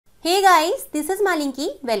Hey guys, this is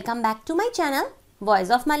Malinki. Welcome back to my channel,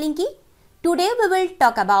 Voice of Malinki. Today we will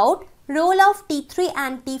talk about role of T3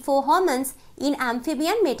 and T4 hormones in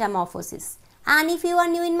amphibian metamorphosis. And if you are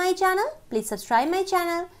new in my channel, please subscribe my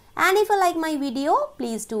channel. And if you like my video,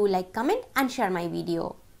 please do like, comment and share my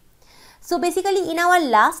video. So basically in our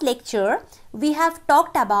last lecture, we have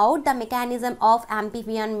talked about the mechanism of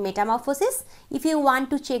amphibian metamorphosis. If you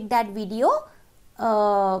want to check that video,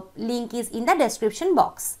 link is in the description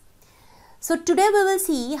box. So today we will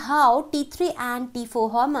see how T3 and T4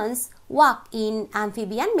 hormones work in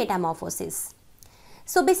amphibian metamorphosis.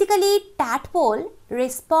 So basically tadpole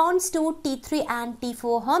responds to T3 and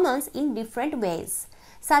T4 hormones in different ways,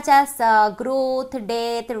 such as growth,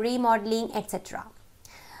 death, remodeling, etc.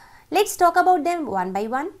 Let's talk about them one by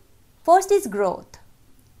one. First is growth.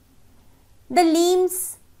 The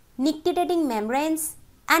limbs, nictitating membranes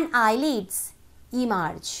and eyelids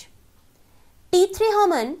emerge. T3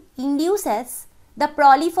 hormone induces the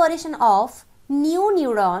proliferation of new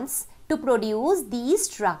neurons to produce these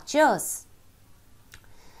structures.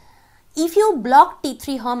 If you block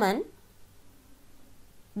T3 hormone,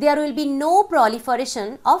 there will be no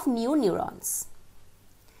proliferation of new neurons,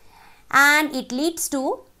 and it leads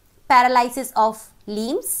to paralysis of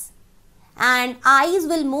limbs, and eyes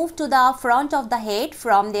will move to the front of the head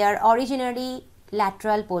from their originary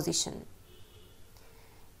lateral position.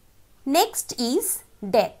 Next is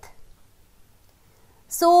death.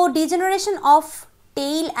 So degeneration of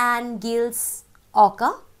tail and gills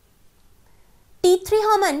occur. T3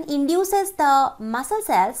 hormone induces the muscle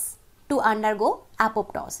cells to undergo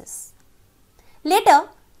apoptosis. Later,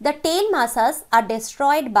 the tail muscles are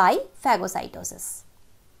destroyed by phagocytosis.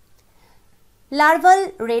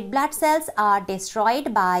 Larval red blood cells are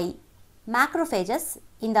destroyed by macrophages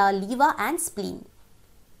in the liver and spleen.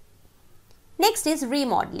 Next is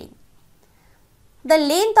remodeling. The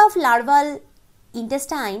length of larval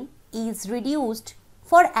intestine is reduced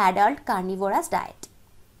for adult carnivorous diet.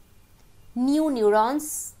 New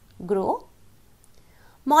neurons grow.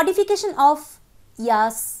 Modification of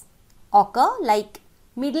ears occur, like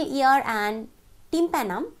middle ear and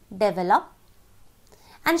tympanum develop,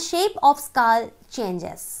 and shape of skull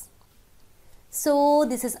changes. So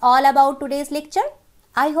this is all about today's lecture.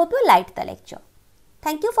 I hope you liked the lecture.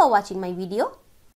 Thank you for watching my video.